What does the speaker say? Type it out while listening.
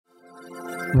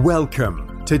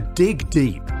Welcome to Dig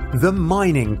Deep, the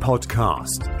mining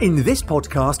podcast. In this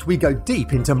podcast, we go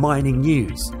deep into mining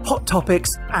news, hot topics,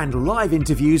 and live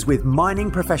interviews with mining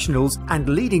professionals and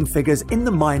leading figures in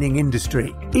the mining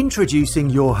industry. Introducing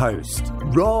your host,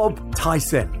 Rob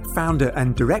Tyson, founder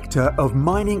and director of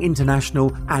Mining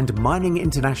International and Mining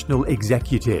International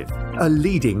Executive, a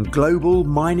leading global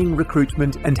mining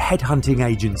recruitment and headhunting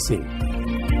agency.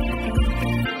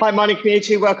 Hi, mining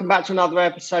community. Welcome back to another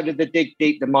episode of the Dig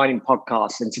Deep, the mining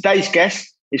podcast. And today's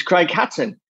guest is Craig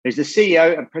Hatton, who's the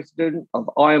CEO and president of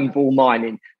Iron Bull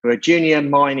Mining, who are a junior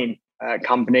mining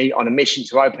company on a mission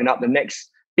to open up the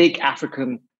next big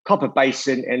African copper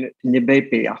basin in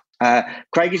Namibia.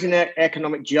 Craig is an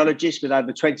economic geologist with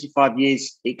over 25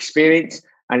 years experience,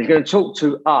 and he's going to talk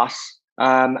to us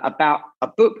about a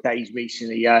book that he's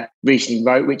recently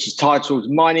wrote, which is titled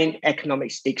Mining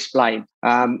Economics Explained,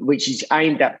 which is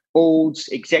aimed at boards,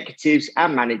 executives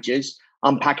and managers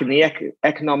unpacking the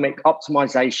economic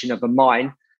optimization of a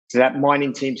mine so that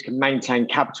mining teams can maintain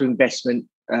capital investment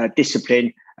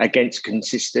discipline against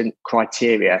consistent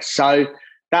criteria. So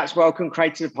that's welcome,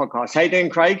 Craig, to the podcast. How you doing,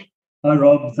 Craig? Hi,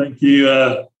 Rob. Thank you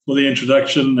for the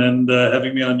introduction and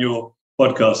having me on your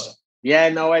podcast. Yeah,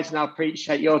 no worries, and I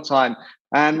appreciate your time.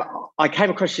 I came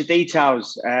across your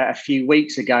details a few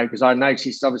weeks ago because I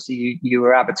noticed, obviously, you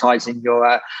were advertising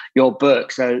your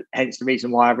book, so hence the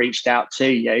reason why I reached out to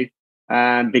you,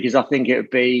 because I think it'd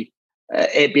be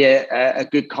a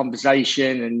good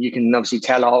conversation, and you can obviously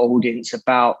tell our audience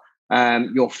about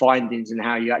your findings and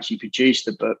how you actually produced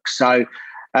the book. So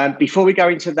before we go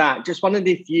into that, just wondered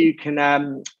if you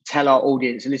can tell our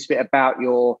audience a little bit about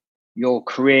your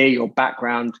career, your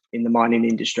background in the mining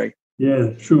industry.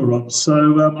 Yeah, sure, Rob.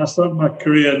 So I started my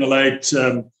career in the late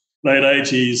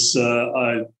 80s.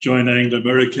 I joined Anglo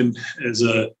American as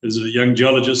a young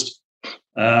geologist.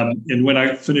 And when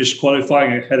I finished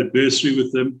qualifying, I had a bursary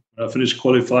with them. I finished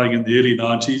qualifying in the early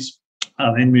 90s.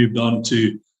 I then moved on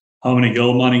to Harmony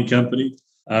Gold Mining Company.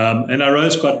 And I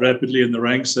rose quite rapidly in the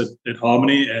ranks at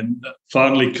Harmony and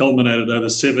finally culminated after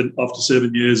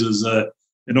 7 years as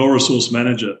an ore resource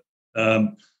manager.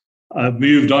 I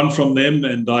moved on from them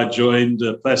and I joined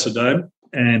Placer,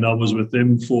 and I was with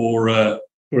them for a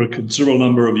considerable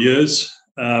number of years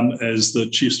as the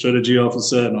chief strategy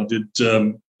officer, and I did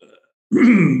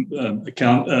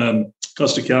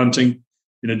cost accounting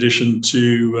in addition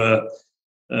to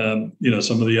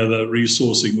some of the other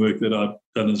resourcing work that I've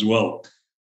done as well.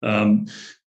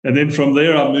 And then from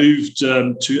there, I moved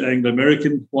to Anglo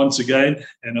American once again,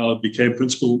 and I became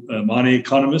principal mining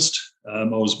economist. I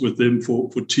was with them for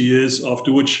 2 years,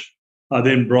 after which I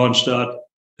then branched out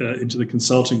into the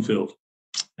consulting field.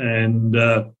 And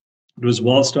it was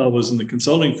whilst I was in the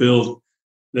consulting field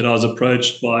that I was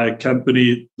approached by a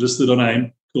company listed on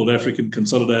AIM called African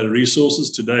Consolidated Resources,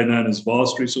 today known as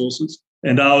Vast Resources.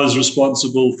 And I was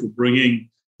responsible for bringing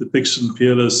the Pixton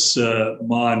Peerless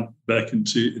mine back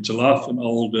into life, an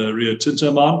old Rio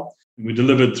Tinto mine. And we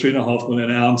delivered 3.5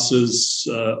 million ounces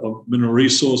of mineral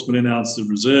resource, million ounces of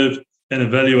reserve, and a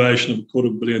valuation of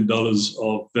 $250 million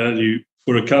of value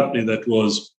for a company that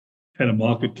had a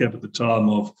market cap at the time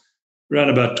of around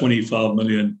about $25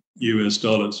 million US.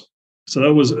 So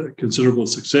that was a considerable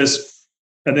success.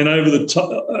 And then over the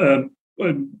time,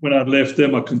 when I left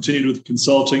them, I continued with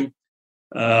consulting.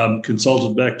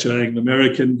 Consulted back to Anglo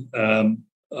American.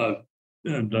 I've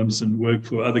done some work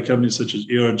for other companies such as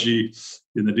ERG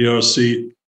in the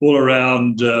DRC, all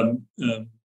around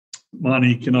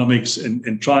mining economics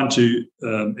and trying to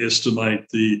estimate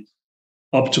the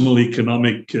optimal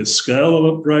economic scale of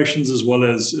operations, as well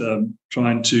as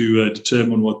trying to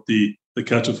determine what the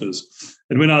cutoff is.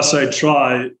 And when I say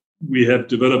try, we have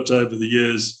developed over the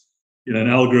years an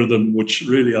algorithm which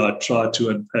really I try to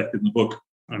unpack in the book.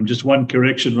 Just one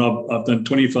correction, Rob. I've done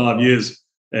 25 years,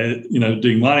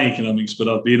 doing mining economics, but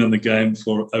I've been in the game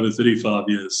for over 35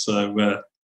 years.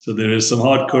 So there is some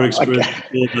hardcore experience.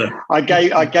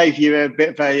 I gave you a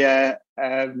bit of a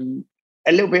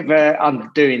little bit of a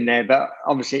undoing there, but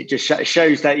obviously it just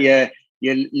shows that you're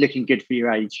looking good for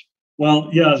your age. Well,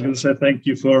 yeah, I was going to say thank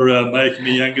you for making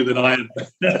me younger than I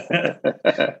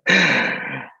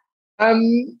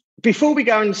am. Before we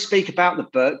go and speak about the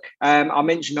book, I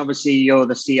mentioned obviously you're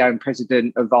the CEO and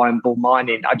president of Iron Bull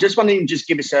Mining. I just wanted to just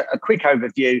give us a quick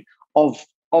overview of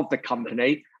the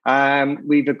company.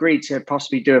 We've agreed to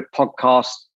possibly do a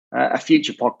podcast, a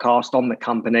future podcast on the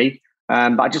company,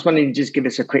 but I just wanted to just give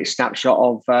us a quick snapshot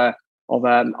of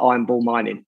Iron Bull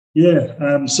Mining.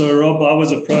 Yeah, so Rob, I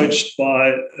was approached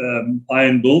by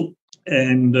Iron Bull,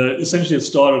 and essentially it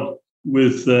started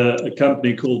with a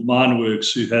company called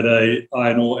Mineworks, who had a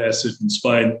iron ore asset in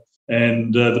Spain,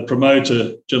 And the promoter,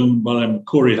 a gentleman by the name of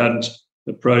Corey Hunt,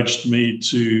 approached me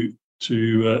to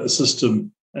assist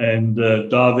him and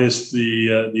divest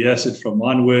the asset from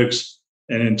Mineworks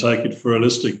and then take it for a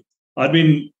listing. I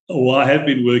have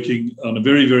been working on a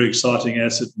very, very exciting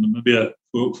asset in Namibia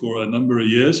for a number of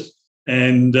years.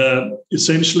 And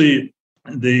essentially,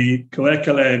 the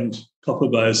Kaohakaland Copper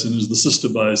Basin is the sister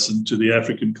basin to the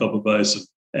African Copper Basin.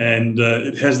 And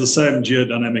it has the same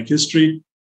geodynamic history.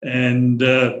 And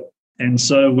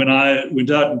so when I went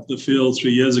out into the field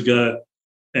 3 years ago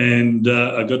and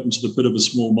I got into the pit of a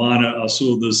small miner, I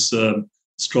saw this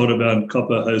stratabound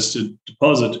copper-hosted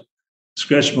deposit,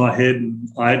 scratched my head, and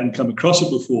I hadn't come across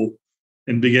it before,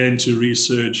 and began to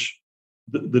research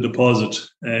the deposit.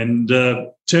 And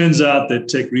turns out that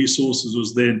Teck Resources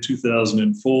was there in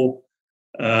 2004.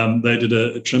 They did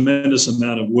a tremendous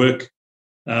amount of work.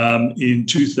 In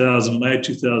 2008,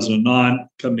 2009, a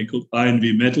company called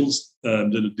INV Metals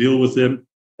did a deal with them.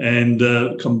 And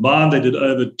combined, they did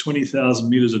over 20,000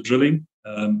 meters of drilling.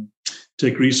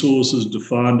 Teck Resources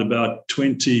defined about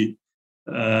 20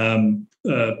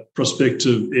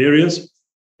 prospective areas.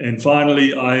 And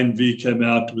finally, INV came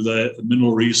out with a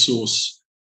mineral resource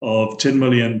of 10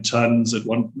 million tonnes at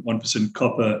 1%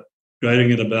 copper,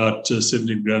 grading at about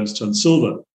 17 grams ton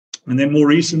silver. And then more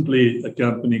recently, a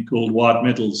company called White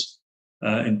Metals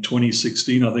in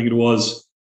 2016, I think it was,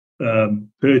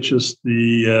 purchased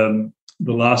the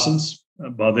license.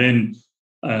 By then,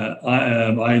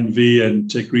 INV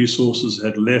and Teck Resources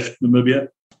had left Namibia,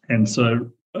 and so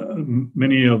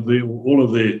all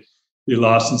of their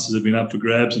licenses have been up for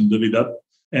grabs and divvied up.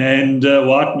 And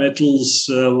White Metals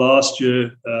last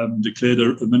year declared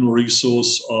a mineral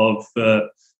resource of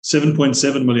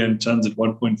 7.7 million tonnes at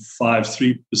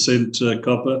 1.53%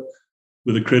 copper,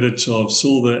 with a credit of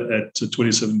silver at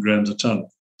 27 grams a tonne.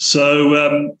 So,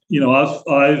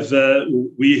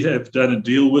 we have done a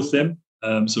deal with them.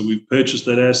 So we've purchased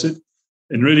that asset,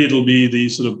 and really it'll be the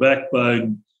sort of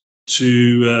backbone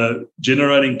to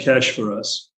generating cash for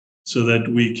us so that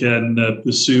we can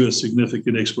pursue a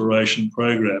significant exploration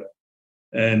program.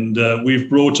 And we've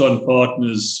brought on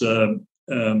partners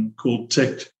called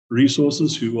Teck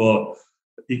Resources, who are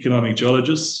economic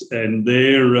geologists, and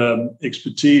their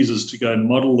expertise is to go and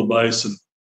model the basin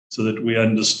so that we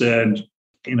understand,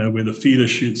 where the feeder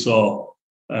chutes are,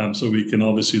 so we can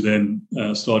obviously then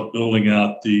start building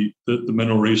out the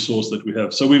mineral resource that we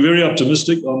have. So we're very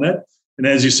optimistic on that. And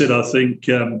as you said, I think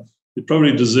it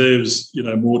probably deserves,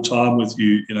 more time with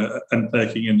you,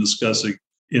 unpacking and discussing,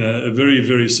 a very,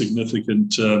 very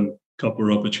significant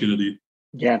copper opportunity.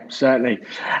 Yeah, certainly.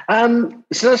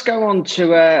 So let's go on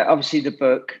to obviously the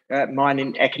book,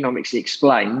 Mining Economics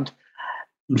Explained.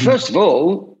 Mm-hmm. First of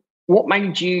all, what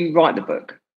made you write the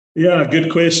book? Yeah, good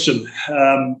question.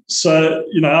 So,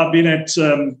 I've been at,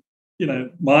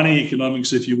 mining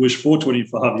economics, if you wish, for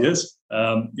 25 years.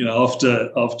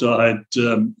 After I had,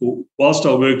 whilst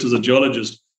I worked as a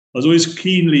geologist, I was always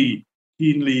keenly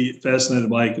fascinated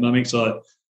by economics.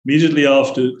 Immediately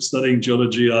after studying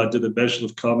geology, I did a Bachelor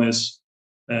of Commerce,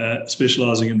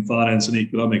 specializing in finance and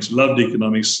economics. Loved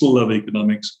economics, still love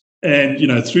economics. And,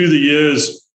 through the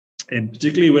years, and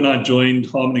particularly when I joined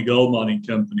Harmony Gold Mining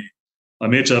Company, I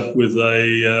met up with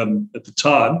at the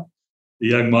time, a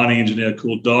young mining engineer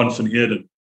called Daan van Heerden.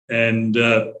 And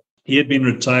he had been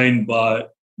retained by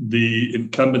the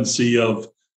incumbent CEO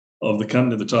of the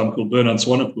company at the time called Bernard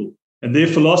Swanepoel. And their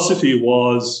philosophy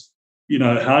was,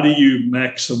 how do you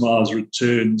maximize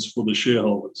returns for the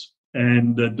shareholders?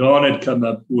 And Daan had come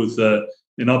up with an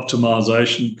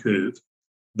optimization curve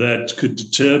that could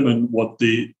determine what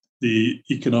the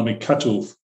economic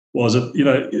cutoff was.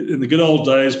 In the good old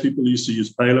days, people used to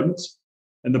use pay limits.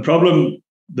 And the problem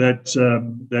that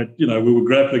we were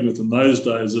grappling with in those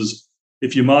days is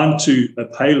if you mine to a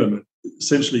pay limit,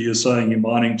 essentially you're saying you're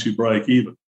mining to break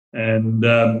even. And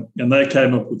they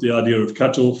came up with the idea of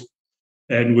cutoff,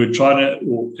 and we're trying to,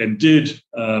 did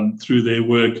through their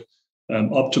work,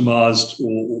 optimized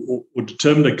or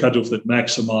determined a cutoff that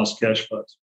maximized cash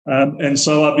flows. And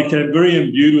so I became very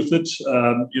imbued with it.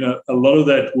 A lot of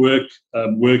that work,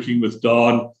 working with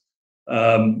Daan,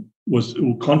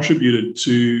 contributed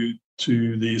to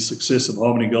the success of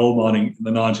Harmony Gold Mining in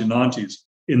the 1990s.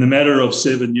 In the matter of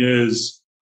 7 years,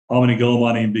 Harmony Gold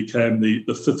Mining became the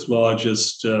fifth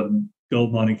largest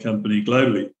gold mining company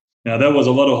globally. Now, that was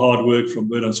a lot of hard work from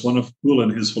Bernard Swanepoel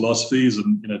and his philosophies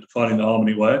and defining the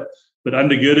Harmony way. But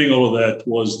undergirding all of that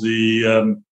was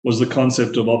the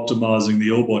concept of optimizing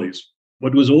the ore bodies.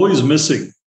 What was always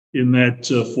missing in that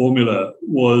formula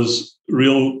was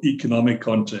real economic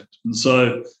content. And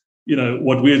so,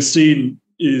 what we had seen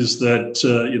is that,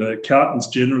 accountants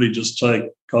generally just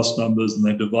take cost numbers and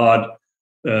they divide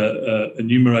a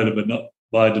numerator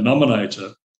by a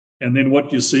denominator. And then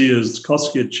what you see is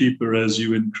costs get cheaper as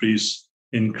you increase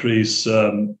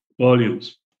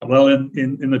volumes. Well, in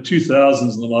the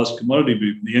 2000s, in the last commodity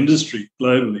boom, the industry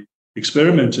globally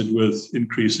experimented with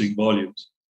increasing volumes.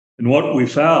 And what we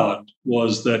found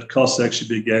was that costs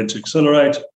actually began to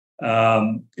accelerate.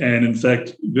 And in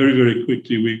fact, very, very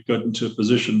quickly, we got into a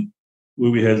position where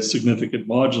we had significant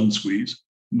margin squeeze.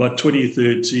 By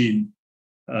 2013,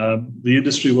 the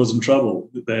industry was in trouble.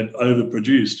 They had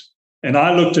overproduced. And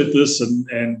I looked at this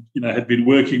and had been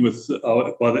working with,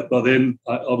 by then,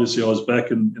 obviously I was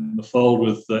back in the fold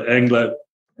with Anglo,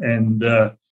 and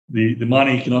the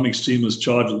mining economics team was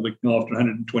charged with looking after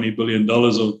 $120 billion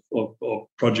of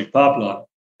project pipeline.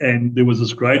 And there was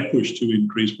this great push to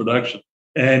increase production.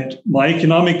 And my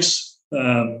economics,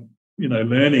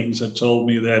 learnings had told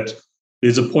me that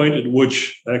there's a point at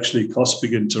which actually costs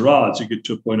begin to rise. You get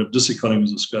to a point of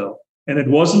diseconomies of scale. And it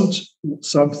wasn't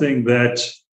something that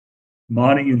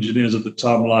mining engineers at the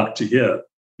time liked to hear.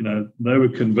 They were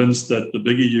convinced that the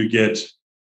bigger you get,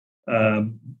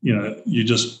 you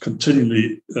just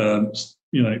continually,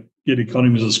 get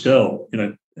economies of scale,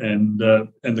 and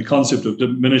the concept of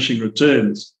diminishing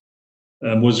returns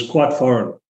was quite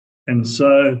foreign. And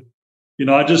so,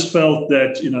 I just felt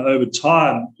that, over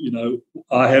time,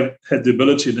 I have had the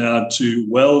ability now to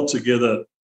weld together,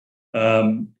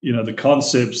 the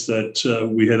concepts that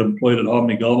we had employed at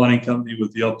Harmony Gold Mining Company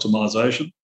with the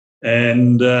optimization.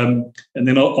 And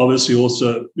then obviously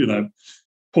also,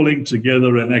 pulling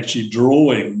together and actually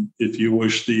drawing, if you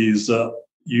wish, these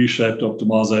U-shaped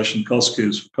optimization cost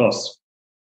curves for costs.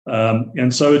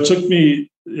 And so it took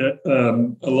me a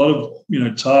lot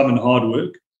of, time and hard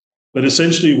work. But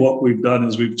essentially what we've done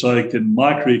is we've taken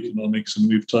microeconomics and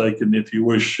we've taken, if you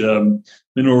wish,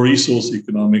 mineral resource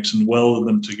economics and welded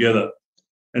them together.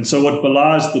 And so what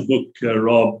belies the book,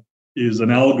 Rob, is an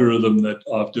algorithm that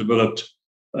I've developed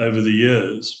over the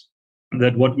years,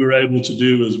 that what we're able to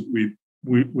do is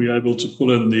we're able to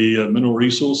pull in the mineral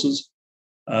resources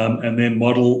and then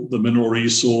model the mineral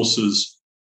resources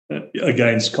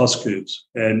against cost curves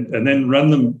and then run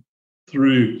them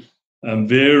through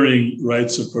varying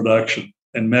rates of production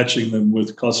and matching them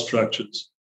with cost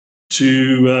structures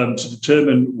to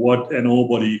determine what an ore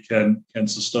body can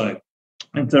sustain.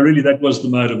 And so really that was the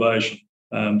motivation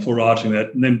for writing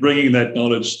that, and then bringing that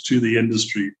knowledge to the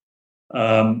industry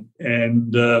and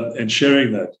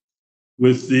sharing that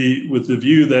with the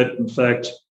view that, in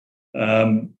fact,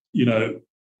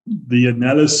 the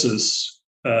analysis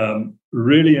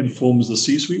really informs the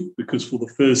C-suite, because for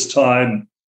the first time,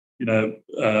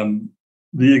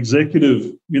 the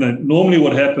executive, normally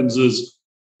what happens is,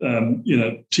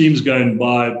 teams go and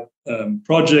buy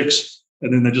projects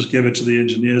and then they just give it to the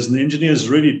engineers, and the engineers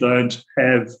really don't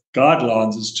have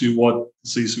guidelines as to what the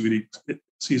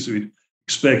C-suite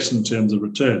expects in terms of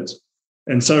returns.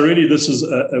 And so really this is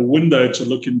a window to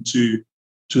look into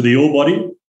the ore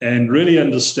body and really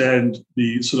understand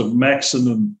the sort of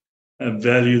maximum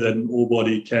value that an ore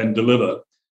body can deliver.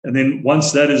 And then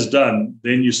once that is done,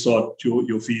 then you start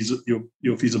your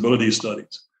feasibility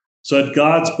studies. So it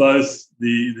guides both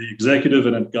the executive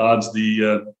and it guides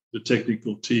the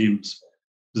technical teams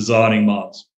designing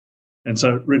mines. And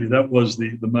so really that was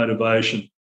the motivation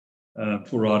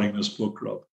for writing this book,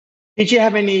 Rob. Did you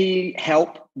have any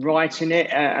help writing it?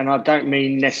 And I don't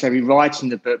mean necessarily writing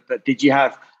the book, but did you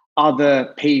have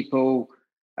other people's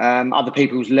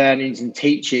learnings and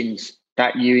teachings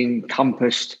that you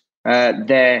encompassed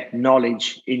their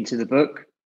knowledge into the book?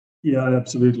 Yeah,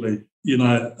 absolutely.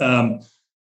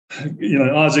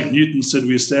 Isaac Newton said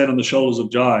we stand on the shoulders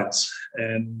of giants,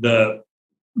 and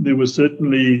there was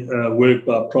certainly work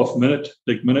by Prof.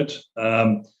 Dick Minnett,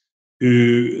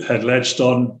 who had latched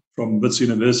on from Wits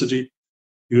University,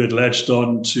 who had latched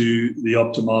on to the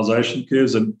optimization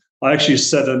curves. And I actually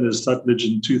sat under his tutelage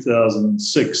in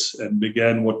 2006 and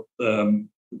began what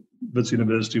Wits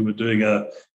University were doing a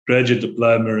graduate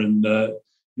diploma in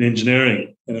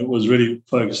engineering, and it was really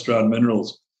focused around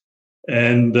minerals.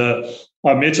 And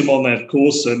I met him on that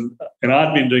course, and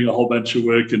I'd been doing a whole bunch of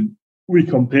work, and we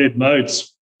compared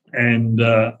notes. And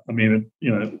the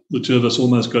two of us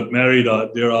almost got married,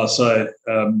 dare I say,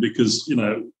 because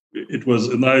it was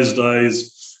in those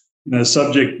days,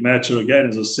 subject matter, again,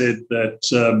 as I said, that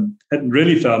hadn't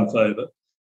really found favour.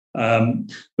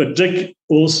 But Dick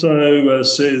also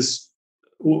says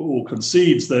or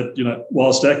concedes that,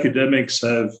 whilst academics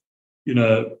have,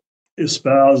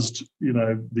 espoused,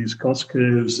 these cost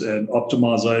curves and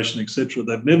optimization, etc.,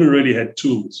 they've never really had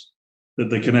tools that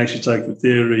they can actually take the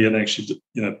theory and actually,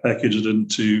 package it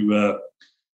into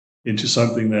into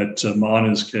something that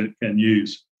miners can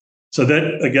use. So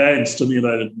that, again,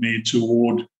 stimulated me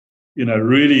toward,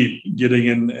 really getting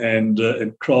in and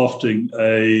crafting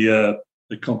a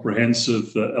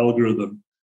comprehensive algorithm.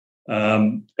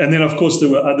 And then, of course, there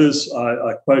were others.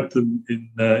 I quote them in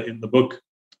the book.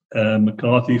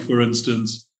 McCarthy, for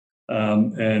instance,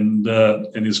 and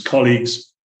his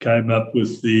colleagues came up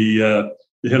with the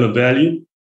Hill of Value.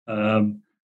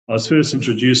 I was first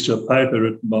introduced to a paper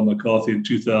written by McCarthy in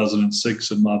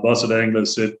 2006, and my boss at Anglo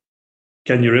said,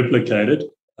 "Can you replicate it?"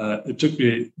 It took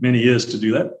me many years to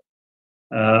do that,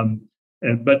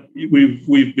 but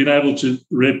we've been able to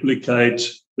replicate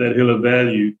that Hill of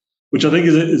Value, which I think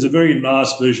is a very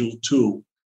nice visual tool,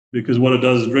 because what it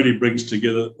does is really brings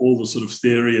together all the sort of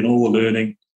theory and all the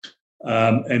learning,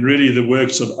 and really the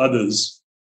works of others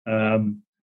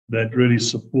that really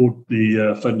support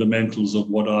the fundamentals of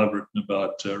what I've written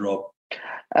about, Rob.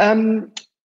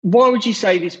 Why would you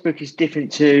say this book is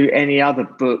different to any other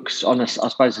books on, I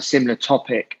suppose, a similar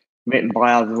topic written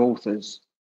by other authors?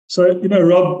 So,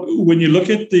 Rob, when you look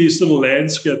at the sort of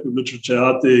landscape of literature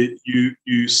out there,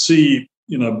 you see,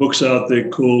 books out there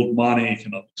called mining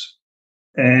economics.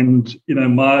 And,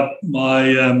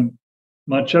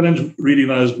 my challenge reading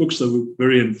those books, they were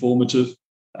very informative,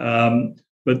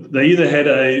 but they either had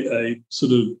a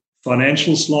sort of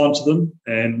financial slant to them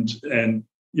and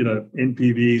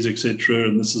NPVs, etc.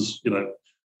 And this is,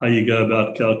 how you go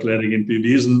about calculating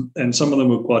NPVs. And some of them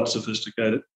were quite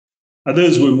sophisticated.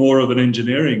 Others were more of an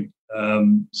engineering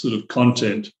sort of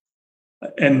content.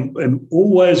 And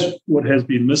always what has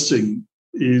been missing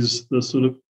is the sort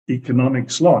of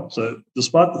economic slant. So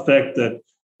despite the fact that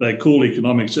they call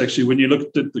economics, actually, when you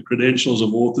looked at the credentials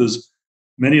of authors,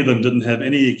 many of them didn't have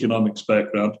any economics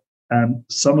background.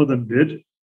 Some of them did,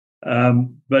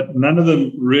 but none of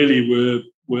them really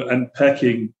were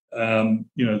unpacking,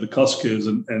 the cost curves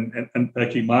and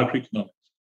unpacking microeconomics.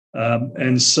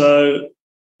 And so,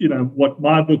 what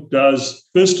my book does,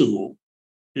 first of all,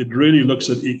 it really looks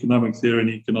at economic theory and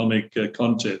economic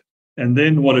content. And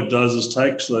then what it does is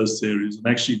takes those theories and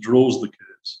actually draws the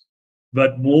curves.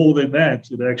 But more than that,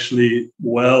 it actually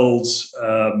welds,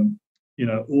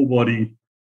 ore body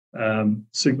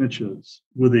signatures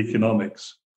with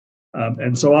economics.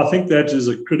 And so I think that is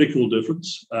a critical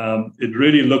difference. It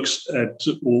really looks at,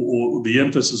 or the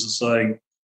emphasis is saying,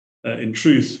 in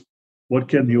truth, what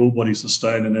can the ore body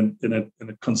sustain? And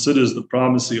it considers the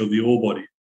primacy of the ore body.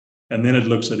 And then it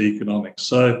looks at economics.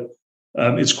 So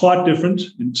it's quite different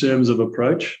in terms of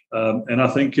approach. And I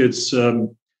think it's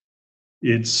for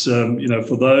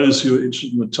those who are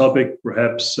interested in the topic,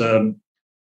 perhaps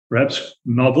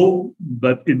novel,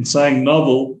 but in saying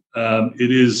novel,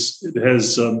 it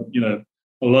has a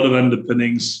lot of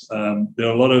underpinnings. There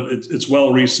are a lot of it's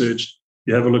well researched.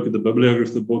 You have a look at the bibliography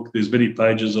of the book. There's many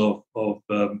pages of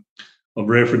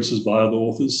references by other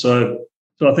authors. So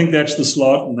I think that's the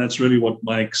slot, and that's really what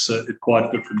makes it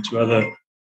quite different to other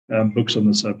books on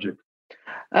the subject.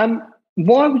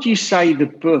 Why would you say the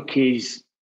book is,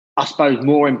 I suppose,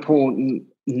 more important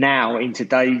now in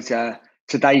today's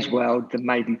world than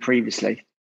maybe previously?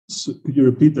 So could you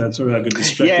repeat that? Sorry, I got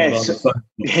distracted by the phone.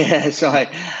 Yeah, sorry.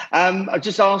 I'm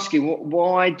just asking,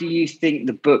 why do you think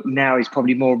the book now is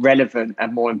probably more relevant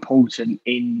and more important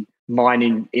in the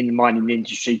mining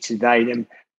industry today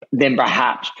than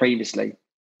perhaps previously?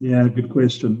 Yeah, good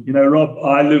question. Rob,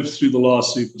 I lived through the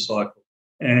last super cycle,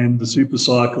 and the super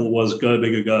cycle was go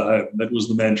big or go home. That was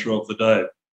the mantra of the day.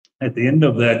 At the end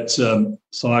of that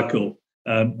cycle,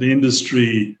 the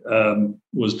industry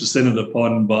was descended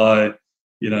upon by,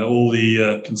 all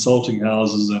the consulting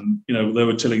houses, and, they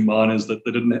were telling miners that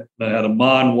they didn't know how to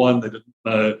mine one, they didn't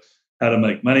know how to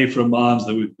make money from mines,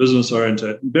 they were business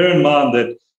oriented. Bear in mind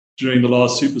that during the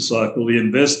last super cycle, the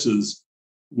investors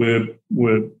were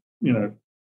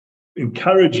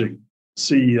encouraging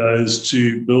CEOs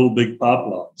to build big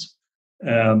pipelines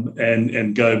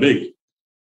and go big.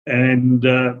 And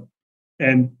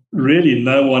really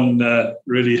no one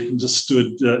really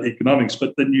understood economics.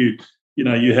 But then you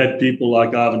had people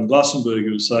like Arvind Glassenberg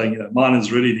who was saying,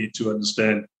 miners really need to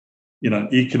understand,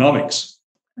 economics.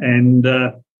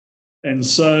 And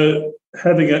so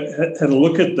having had a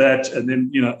look at that, and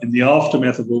then, in the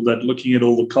aftermath of all that, looking at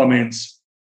all the comments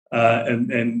and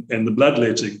the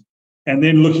bloodletting, and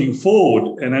then looking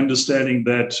forward and understanding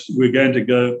that we're going to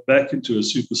go back into a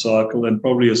super cycle, and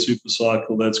probably a super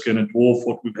cycle that's going to dwarf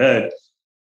what we've had,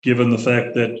 given the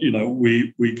fact that,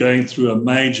 we're going through a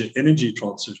major energy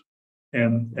transition.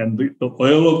 And the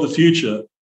oil of the future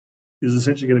is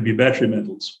essentially going to be battery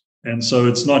metals. And so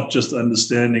it's not just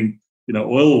understanding,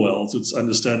 oil wells, it's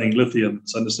understanding lithium,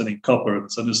 it's understanding copper,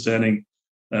 it's understanding,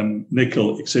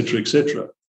 nickel, etc.,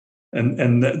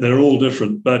 and they're all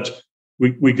different. But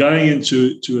we're going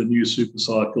into a new super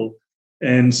cycle,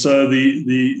 and so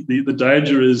the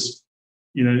danger is,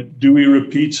 do we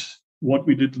repeat what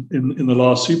we did in the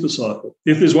last super cycle?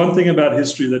 If there's one thing about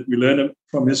history that we learn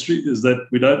from history, is that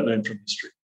we don't learn from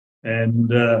history.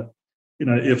 And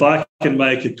if I can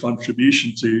make a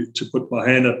contribution to put my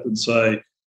hand up and say,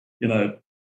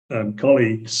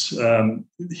 colleagues,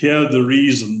 here are the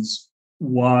reasons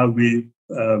why we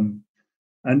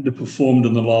underperformed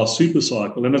in the last super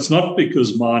cycle. And it's not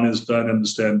because miners don't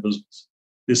understand business.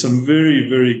 There's some very,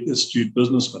 very astute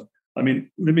businessmen. I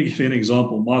mean, let me give you an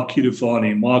example. Mark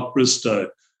Cutifani, Mark Bristow,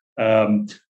 a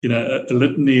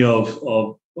litany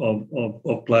of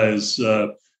players,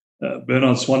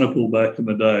 Bernard Swanepoel back in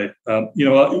the day.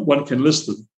 One can list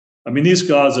them. I mean, these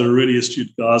guys are really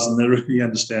astute guys and they really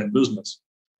understand business.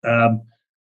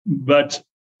 But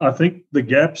I think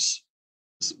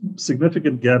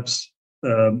significant gaps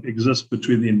exist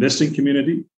between the investing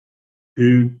community,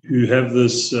 who have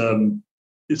this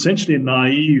essentially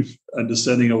naive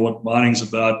understanding of what mining's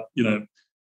about.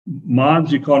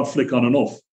 Mines you can't flick on and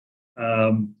off.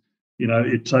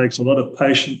 It takes a lot of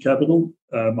patient capital.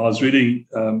 I was reading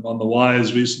on the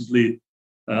wires recently,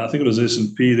 I think it was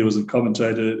S&P, there was a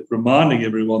commentator reminding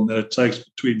everyone that it takes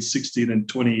between 16 and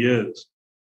 20 years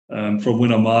from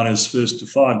when a mine is first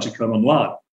defined to come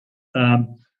online.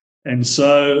 And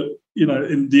so,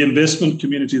 in the investment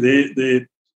community, their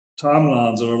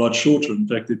timelines are a lot shorter. In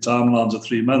fact, their timelines are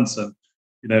 3 months. And,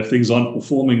 if things aren't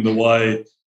performing the way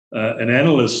an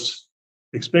analyst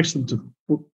expects them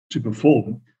to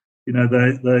perform,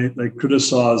 they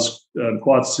criticize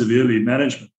quite severely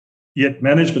management. Yet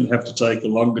management have to take a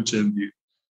longer-term view.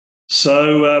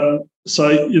 So,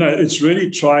 it's really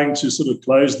trying to sort of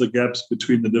close the gaps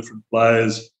between the different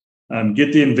players,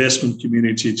 get the investment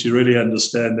community to really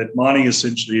understand that mining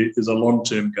essentially is a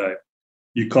long-term game.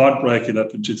 You can't break it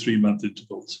up into 3-month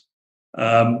intervals.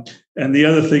 And the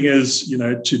other thing is,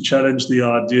 to challenge the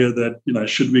idea that,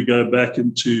 should we go back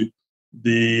into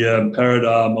the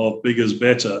paradigm of bigger is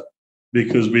better,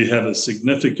 because we have a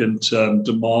significant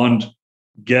demand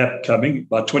gap coming.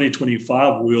 By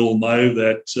 2025, we all know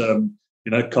that,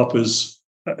 copper's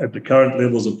at the current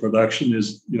levels of production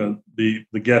is, the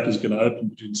gap is going to open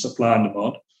between supply and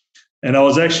demand. And I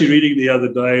was actually reading the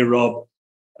other day, Rob,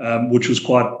 which was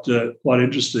quite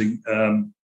interesting,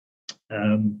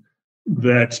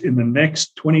 that in the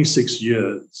next 26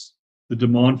 years, the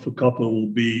demand for copper will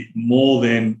be more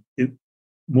than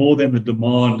the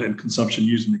demand and consumption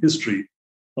used in the history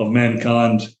of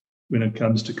mankind when it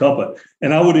comes to copper.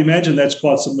 And I would imagine that's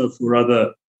quite similar for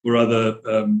other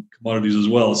commodities as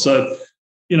well. So,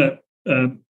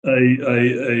 a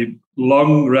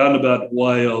long roundabout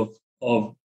way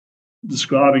of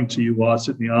describing to you why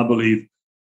certainly I believe,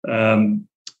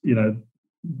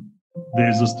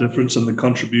 there's this difference in the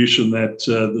contribution that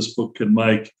this book can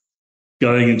make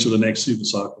going into the next super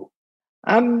cycle.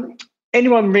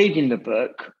 Anyone reading the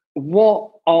book,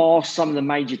 what are some of the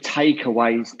major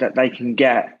takeaways that they can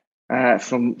get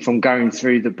from going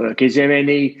through the book? Is there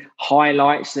any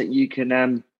highlights that you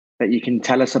can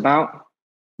tell us about?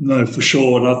 No, for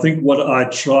sure. And I think what I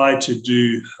try to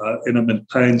do, and I'm at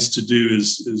pains to do,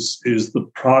 is the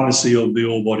primacy of the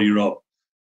ore body, Rob.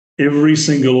 Every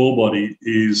single ore body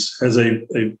has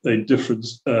a different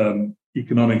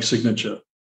economic signature,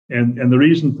 and the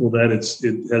reason for that it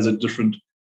has a different.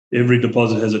 Every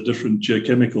deposit has a different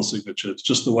geochemical signature. It's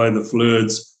just the way the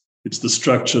fluids, it's the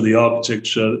structure, the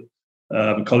architecture.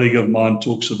 A colleague of mine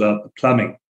talks about the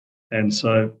plumbing, and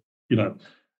so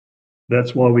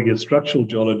that's why we get structural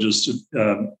geologists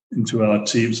into our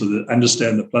team, so they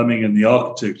understand the plumbing and the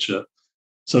architecture,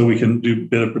 so we can do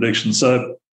better prediction.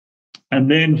 So. And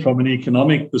then from an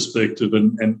economic perspective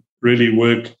and really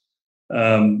work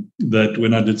that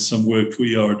when I did some work for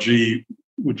ERG,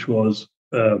 which was,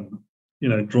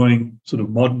 drawing sort of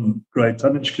modern grade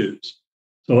tonnage curves.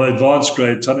 So I advanced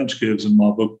grade tonnage curves in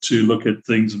my book to look at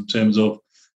things in terms of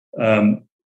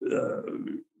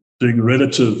doing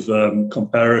relative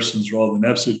comparisons rather than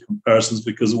absolute comparisons,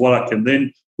 because what I can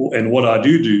then, and what I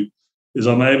do is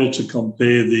I'm able to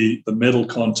compare the metal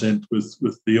content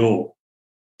with the ore.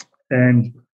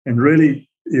 And really,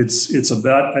 it's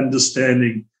about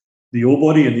understanding the ore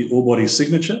body and the ore body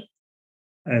signature,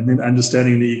 and then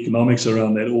understanding the economics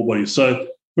around that ore body. So,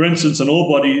 for instance, an ore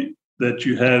body that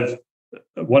you have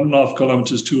 1.5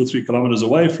 kilometers, 2 or 3 kilometers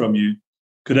away from you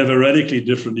could have a radically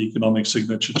different economic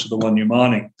signature to the one you're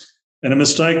mining. And a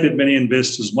mistake that many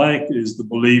investors make is the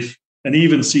belief, and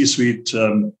even C-suite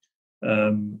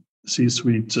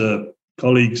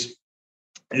colleagues,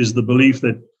 is the belief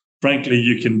that frankly,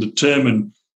 you can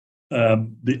determine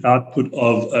the output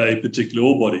of a particular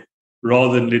ore body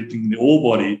rather than letting the ore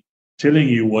body telling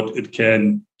you what it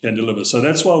can deliver. So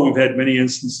that's why we've had many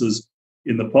instances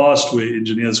in the past where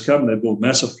engineers come, they build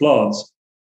massive plants,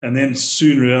 and then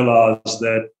soon realize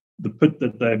that the pit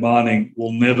that they're mining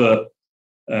will never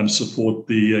support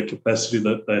the capacity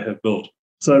that they have built.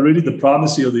 So really the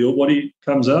primacy of the ore body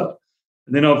comes out.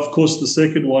 And then, of course, the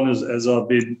second one is, as I've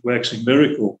been waxing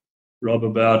lyrical, Rob,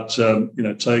 about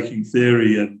taking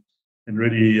theory and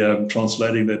really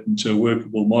translating that into a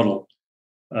workable model.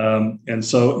 And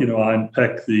so, I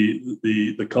unpack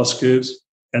the cost curves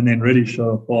and then really show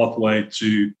a pathway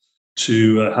to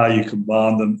how you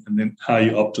combine them and then how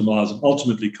you optimize them,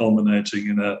 ultimately culminating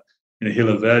in a hill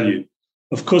of value.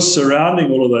 Of course, surrounding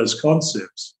all of those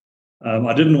concepts,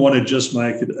 I didn't want to just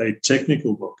make it a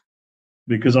technical book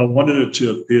because I wanted it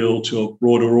to appeal to a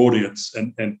broader audience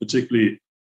and particularly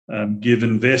give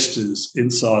investors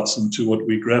insights into what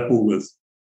we grapple with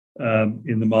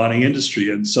in the mining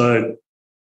industry. And so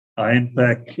I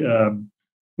unpack,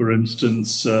 for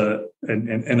instance,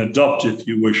 and adopt, if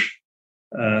you wish,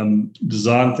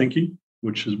 design thinking,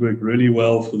 which has worked really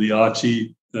well for the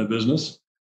IT business.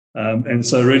 And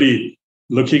so really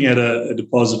looking at a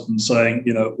deposit and saying,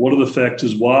 what are the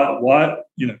factors, why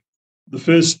the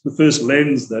first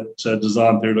lens that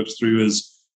design theory looks through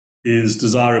is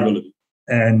desirability.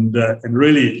 And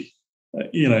really,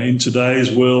 in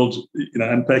today's world,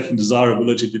 unpacking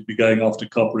desirability to be going after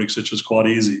copper, etc., is quite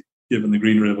easy given the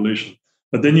green revolution.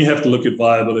 But then you have to look at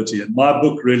viability. And my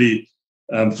book really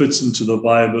fits into the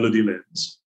viability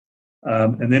lens.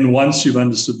 And then once you've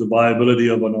understood the viability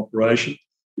of an operation,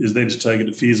 is then to take it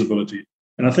to feasibility.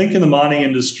 And I think in the mining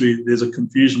industry, there's a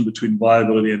confusion between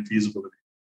viability and feasibility.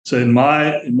 So in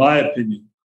my opinion,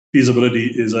 feasibility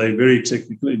is a very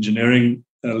technical engineering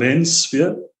lens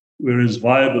sphere, whereas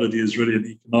viability is really an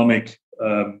economic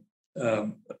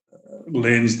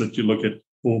lens that you look at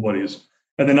ore bodies.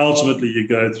 And then ultimately you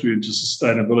go through into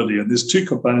sustainability. And there's two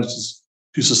components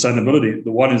to sustainability.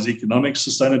 The one is economic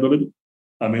sustainability.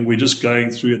 I mean, we're just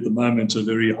going through at the moment a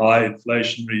very high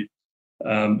inflationary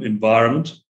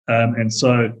environment. And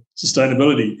so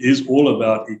sustainability is all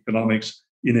about economics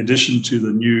in addition to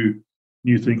the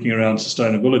new thinking around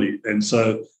sustainability. And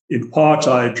so in part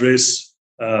I address,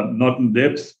 not in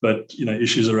depth, but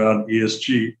issues around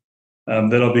ESG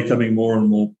that are becoming more and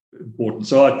more important.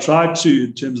 So I tried to,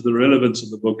 in terms of the relevance of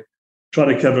the book, try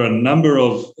to cover a number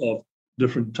of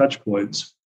different touch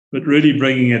points, but really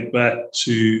bringing it back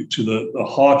to the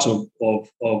heart of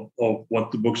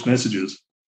what the book's message is.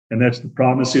 And that's the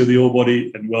primacy of the ore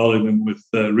body and welding them with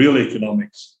real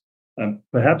economics,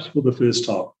 perhaps for the first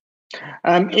time.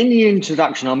 In the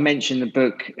introduction, I mentioned the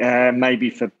book maybe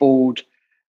for board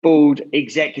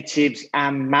executives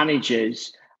and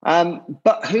managers.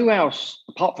 But who else,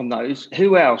 apart from those,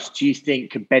 who else do you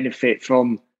think could benefit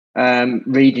from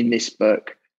reading this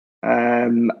book,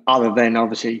 other than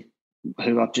obviously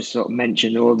who I've just sort of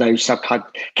mentioned, or those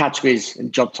subcategories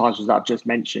and job titles that I've just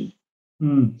mentioned?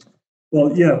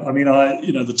 Well, yeah, I mean,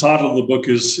 the title of the book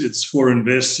it's for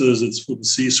investors, it's for the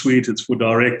C-suite, it's for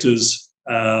directors,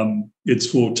 it's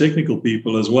for technical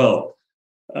people as well.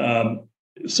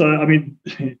 So, I mean,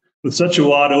 with such a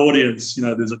wide audience,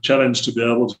 there's a challenge to be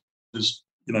able to just,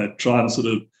 try and sort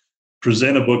of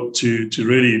present a book to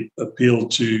really appeal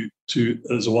to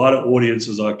as wide an audience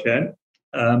as I can.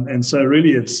 And so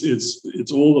really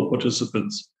it's all the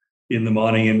participants in the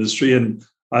mining industry. And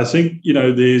I think,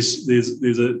 there's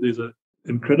a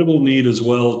incredible need as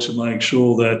well to make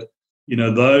sure that,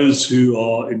 those who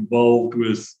are involved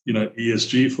with,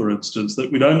 ESG, for instance,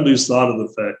 that we don't lose sight of the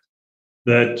fact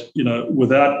that,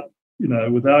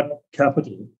 without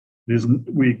capital,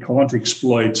 we can't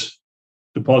exploit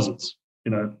deposits.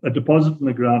 A deposit in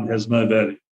the ground has no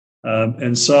value.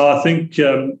 And so I think,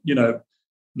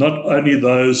 not only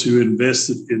those who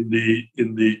invested in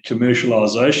the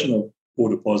commercialization of ore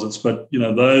deposits, but,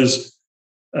 those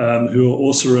who are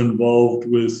also involved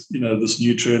with, this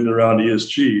new trend around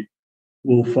ESG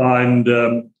will find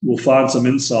some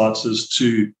insights as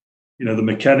to, the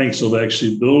mechanics of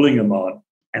actually building a mine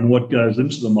and what goes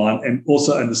into the mine, and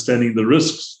also understanding the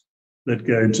risks that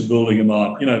go into building a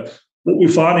mine. What we're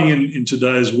finding in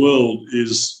today's world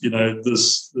is,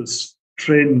 this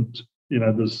trend,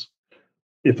 this,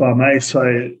 if I may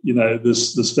say,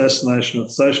 this fascination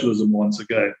with socialism once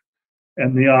again.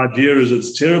 And the idea is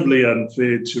it's terribly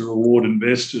unfair to reward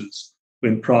investors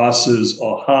when prices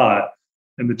are high,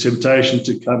 and the temptation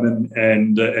to come in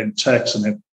and tax and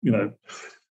have,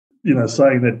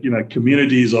 saying that,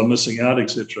 communities are missing out,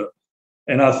 etc.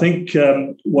 And I think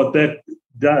what that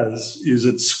does is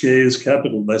it scares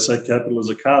capital. They say capital is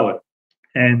a coward.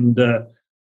 And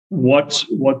what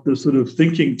the sort of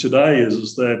thinking today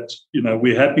is that,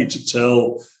 we're happy to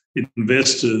tell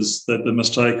investors that they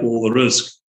must take all the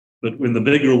risk. But when the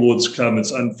big rewards come,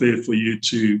 it's unfair for you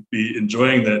to be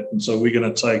enjoying that. And so we're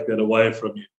going to take that away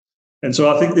from you. And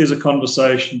so I think there's a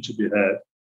conversation to be had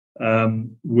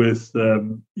with,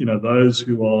 those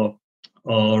who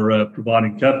are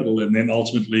providing capital, and then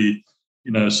ultimately,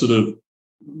 sort of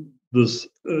this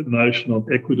notion of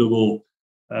equitable,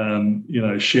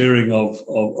 sharing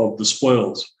of the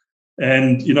spoils.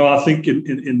 And, I think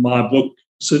in my book,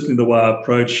 certainly the way I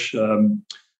approach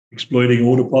exploiting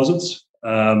ore deposits,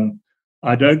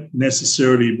 I don't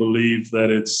necessarily believe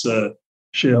that it's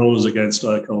shareholders against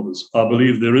stakeholders. I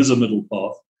believe there is a middle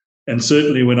path. And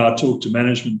certainly when I talk to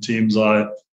management teams, I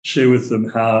share with them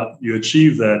how you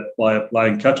achieve that by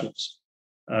applying cutoffs.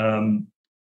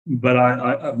 But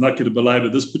I'm not going to belabor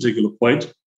this particular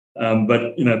point.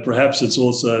 But perhaps it's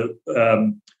also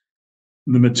the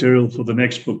material for the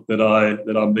next book that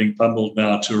I'm being pummeled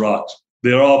now to write.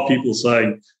 There are people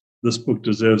saying this book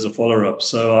deserves a follow-up.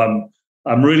 So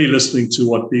I'm really listening to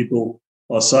what people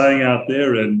are saying out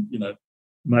there, and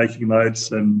making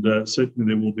notes. And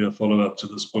certainly there will be a follow-up to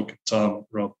this book in time,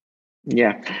 Rob.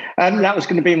 Yeah, that was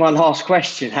going to be my last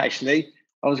question. Actually,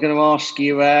 I was going to ask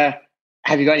you,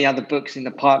 have you got any other books in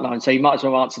the pipeline? So you might as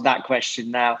well answer that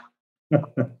question now.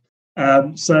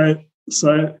 So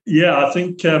yeah, I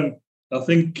think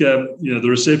the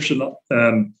reception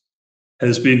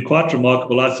has been quite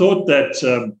remarkable. I thought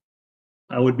that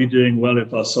I would be doing well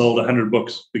if I sold 100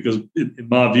 books, because in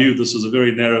my view, this is a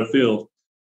very narrow field.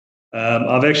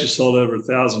 I've actually sold over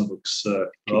 1,000 books,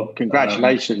 Rob.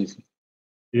 Congratulations.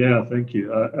 Yeah, thank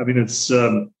you. I mean, it's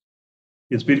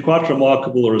been quite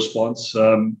remarkable, the response.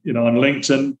 On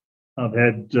LinkedIn, I've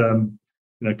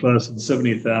had close to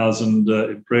 70,000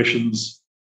 impressions,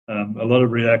 a lot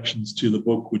of reactions to the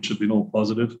book, which have been all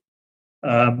positive.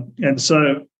 And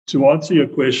so to answer your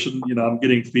question, I'm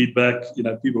getting feedback.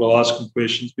 People are asking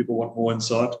questions. People want more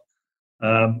insight.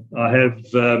 I have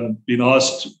been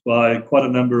asked by quite a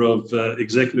number of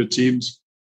executive teams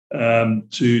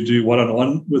to do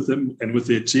one-on-one with them and with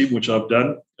their team, which I've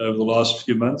done over the last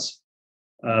few months.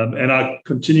 And I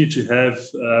continue to have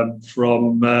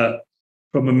from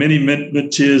many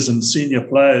mid-tiers and senior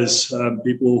players,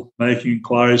 people making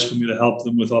inquiries for me to help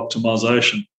them with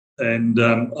optimization. And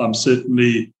I'm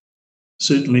certainly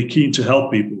keen to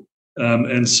help people.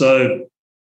 And so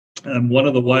one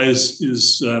of the ways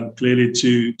is clearly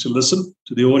to listen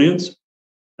to the audience,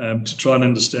 to try and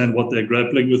understand what they're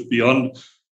grappling with beyond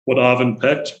what I've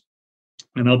unpacked.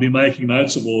 And I'll be making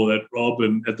notes of all that, Rob,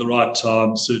 and at the right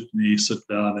time, certainly sit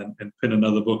down and pen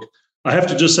another book. I have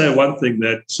to just say one thing,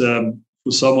 that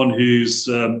for someone who's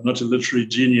not a literary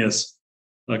genius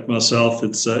like myself,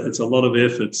 it's a lot of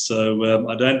effort. So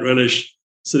I don't relish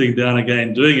sitting down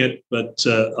again doing it, but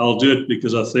I'll do it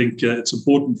because I think it's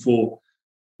important for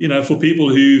people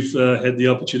who've had the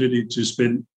opportunity to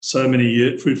spend so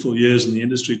many fruitful years in the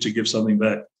industry to give something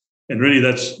back. And really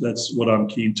that's what I'm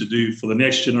keen to do for the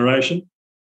next generation,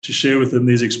 to share with them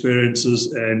these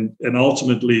experiences and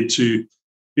ultimately to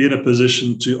be in a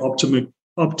position to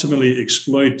optimally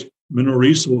exploit mineral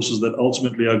resources that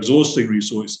ultimately are exhausting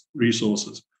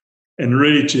resources, and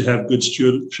really to have good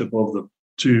stewardship of them,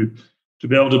 to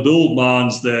be able to build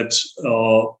mines that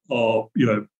are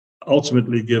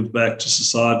ultimately give back to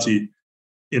society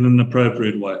in an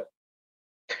appropriate way.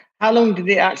 How long did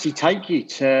it actually take you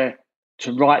to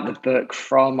write the book,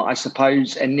 from, I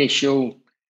suppose, initial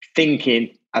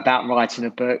thinking about writing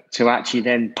a book to actually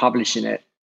then publishing it?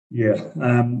 Yeah,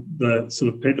 the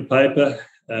sort of pen to paper,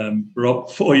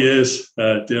 Rob, 4 years,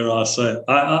 dare I say.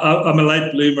 I'm a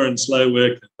late bloomer and slow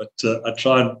worker, but I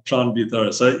try and be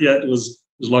thorough. So yeah, it was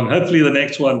long. Hopefully the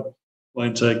next one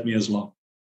won't take me as long.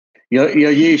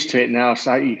 You're used to it now,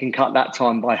 so you can cut that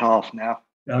time by half now.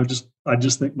 I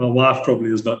just think my wife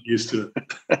probably is not used to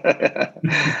it.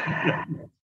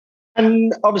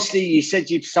 And obviously, you said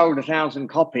you've sold 1,000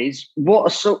 copies.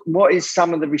 What is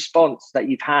some of the response that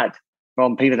you've had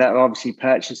from people that have obviously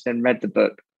purchased and read the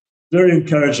book? Very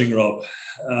encouraging, Rob.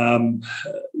 A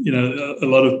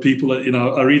lot of people,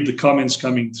 I read the comments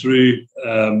coming through.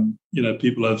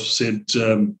 People have said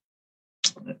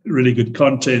really good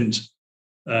content,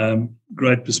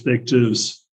 great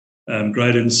perspectives,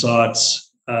 great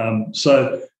insights.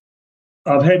 So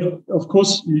I've had, of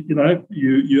course, you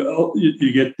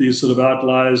get these sort of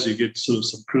outliers, you get sort of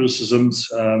some criticisms,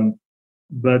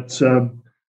 but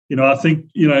I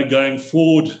think going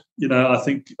forward, I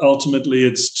think ultimately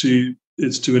it's to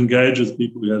it's to engage with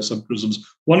people who have some criticisms.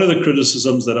 One of the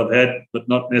criticisms that I've had, but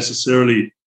not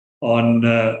necessarily on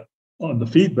the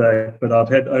feedback, but I've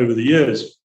had over the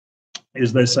years,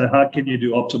 is they say, how can you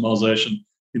do optimization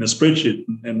in a spreadsheet?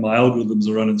 And my algorithms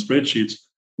are run in spreadsheets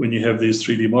when you have these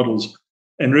 3D models.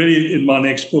 And really, in my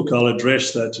next book, I'll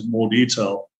address that in more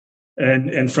detail.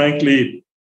 And frankly,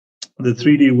 the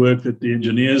 3D work that the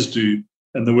engineers do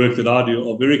and the work that I do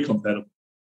are very compatible.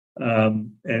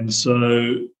 And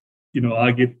so,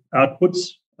 I get outputs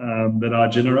that I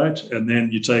generate, and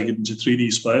then you take it into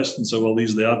 3D space. And so, well,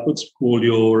 these are the outputs. Call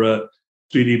your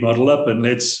 3D model up, and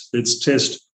let's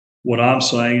test what I'm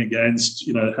saying against,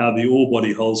 how the ore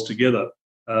body holds together.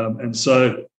 And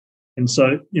so,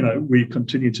 we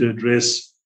continue to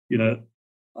address,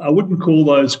 I wouldn't call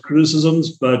those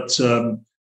criticisms, but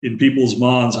in people's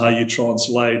minds, how you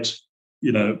translate,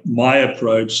 my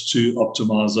approach to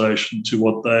optimization to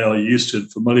what they are used to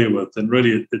and familiar with. And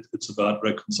really, it's about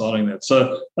reconciling that.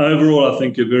 So overall, I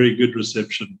think a very good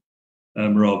reception,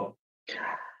 Rob.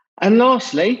 And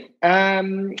lastly,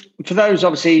 for those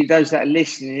that are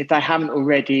listening, if they haven't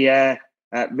already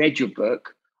read your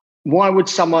book, why would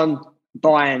someone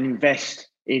buy and invest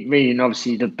in reading,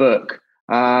 obviously, the book?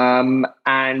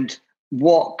 And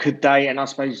what could they, and I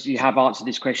suppose you have answered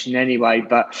this question anyway,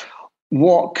 but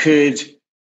what could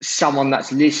someone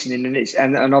that's listening,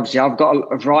 and obviously I've got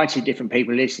a variety of different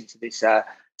people listening to this to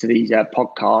these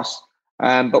podcasts,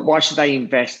 but why should they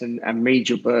invest and read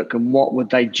your book, and what would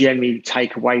they generally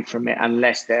take away from it,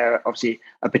 unless they're obviously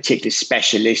a particular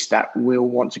specialist that will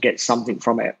want to get something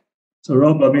from it? So,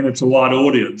 Rob, it's a wide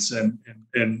audience, and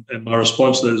my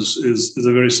response to this is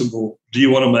a very simple: do you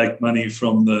want to make money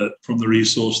from the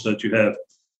resource that you have?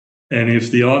 And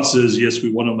if the answer is yes,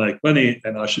 we want to make money,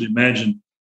 and I should imagine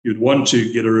you'd want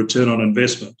to get a return on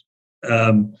investment,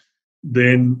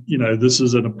 then this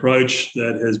is an approach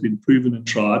that has been proven and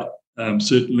tried.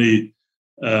 Certainly,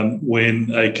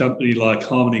 when a company like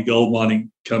Harmony Gold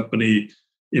Mining Company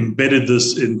embedded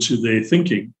this into their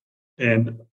thinking,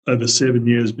 and over 7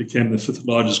 years became the 5th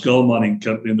largest gold mining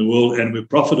company in the world, and we're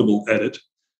profitable at it.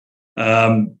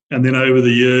 And then over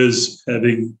the years,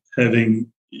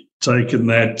 having taken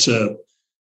that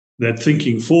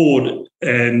thinking forward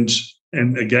and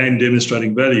again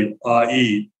demonstrating value,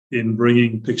 i.e. in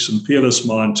bringing Pix and Peerless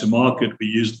Mine to market, we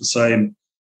used the same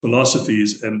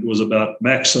philosophies, and it was about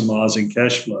maximizing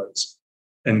cash flows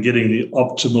and getting the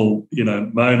optimal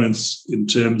moments in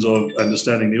terms of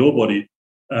understanding the ore body.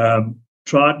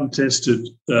 Tried and tested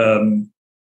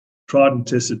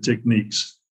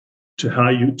techniques to how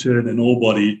you turn an ore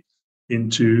body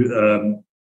into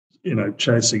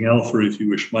chasing alpha, if you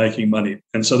wish, making money.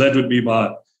 And so that would be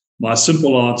my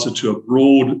simple answer to a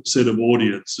broad set of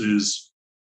audience is,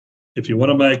 if you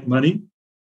want to make money,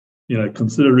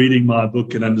 consider reading my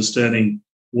book and understanding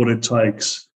what it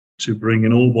takes to bring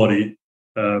an ore body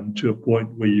to a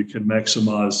point where you can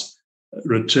maximize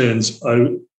returns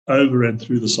over and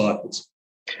through the cycles.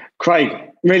 Craig,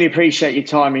 really appreciate your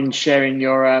time in sharing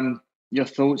your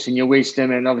thoughts and your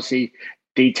wisdom, and obviously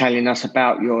detailing us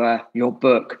about your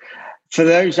book. For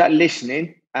those that are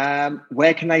listening,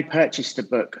 where can they purchase the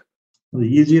book? The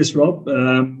easiest, Rob,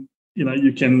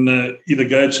 you can either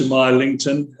go to my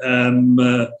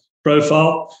LinkedIn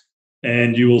profile,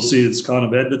 and you will see it's kind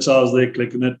of advertised there.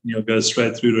 Click on it, and you'll go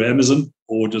straight through to Amazon,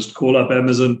 or just call up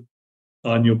Amazon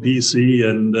on your PC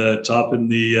and type in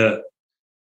the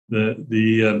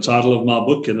title of my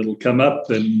book, and it'll come up,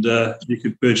 and you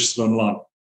can purchase it online.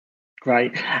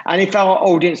 Great. And if our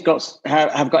audience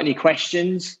have got any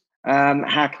questions,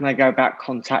 how can they go about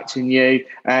contacting you?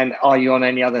 And are you on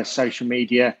any other social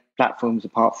media platforms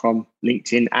apart from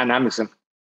LinkedIn and Amazon?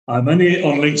 I'm only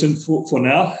on LinkedIn for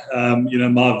now.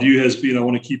 My view has been I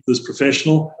want to keep this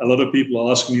professional. A lot of people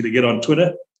are asking me to get on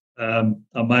Twitter. I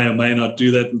may or may not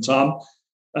do that in time.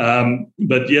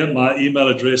 But yeah, my email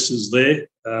address is there.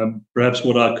 Perhaps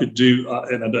what I could do,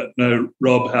 and I don't know,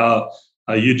 Rob, how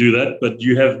you do that, but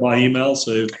you have my email.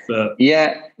 So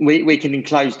if, we can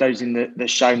enclose those in the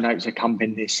show notes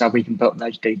accompanying this, so we can put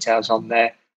those details on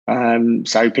there.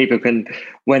 So people can,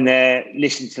 when they're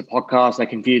listening to the podcast, they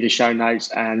can view the show notes,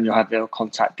 and you'll have their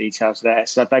contact details there.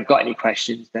 So if they've got any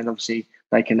questions, then obviously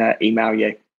they can email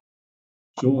you.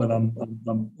 Sure, and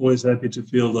I'm always happy to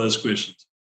field those questions.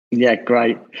 Yeah,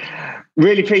 great.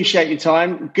 Really appreciate your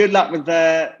time. Good luck with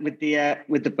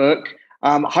the book.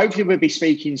 Hopefully, we'll be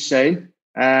speaking soon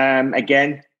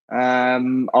again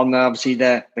on obviously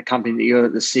the company that you're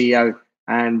the CEO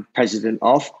and president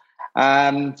of.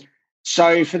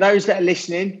 So for those that are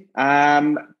listening,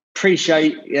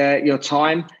 appreciate your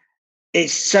time.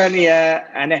 It's certainly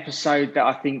an episode that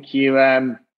I think you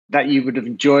that you would have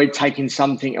enjoyed, taking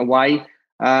something away.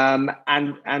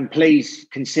 And please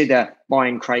consider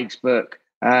buying Craig's book.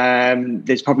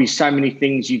 There's probably so many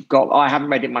things you've got. I haven't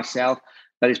read it myself,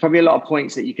 but there's probably a lot of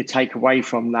points that you could take away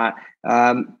from that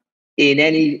in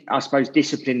any, I suppose,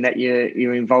 discipline that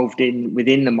you're involved in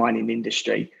within the mining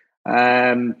industry.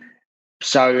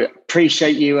 So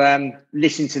appreciate you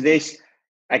listening to this.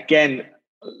 Again,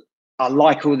 I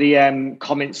like all the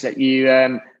comments that you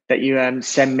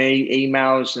send me,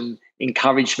 emails and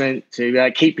encouragement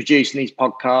to keep producing these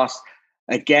podcasts.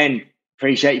 Again,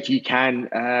 appreciate if you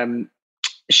can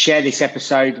share this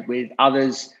episode with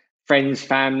others, friends,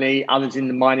 family, others in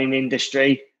the mining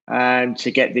industry,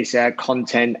 to get this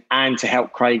content and to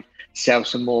help Craig sell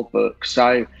some more books.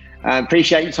 So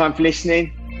appreciate your time for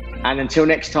listening. And until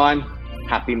next time,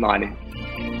 happy mining.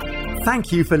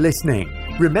 Thank you for listening.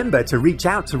 Remember to reach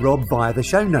out to Rob via the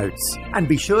show notes and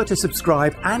be sure to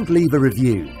subscribe and leave a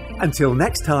review. Until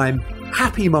next time,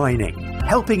 happy mining,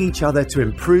 helping each other to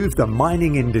improve the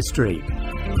mining industry.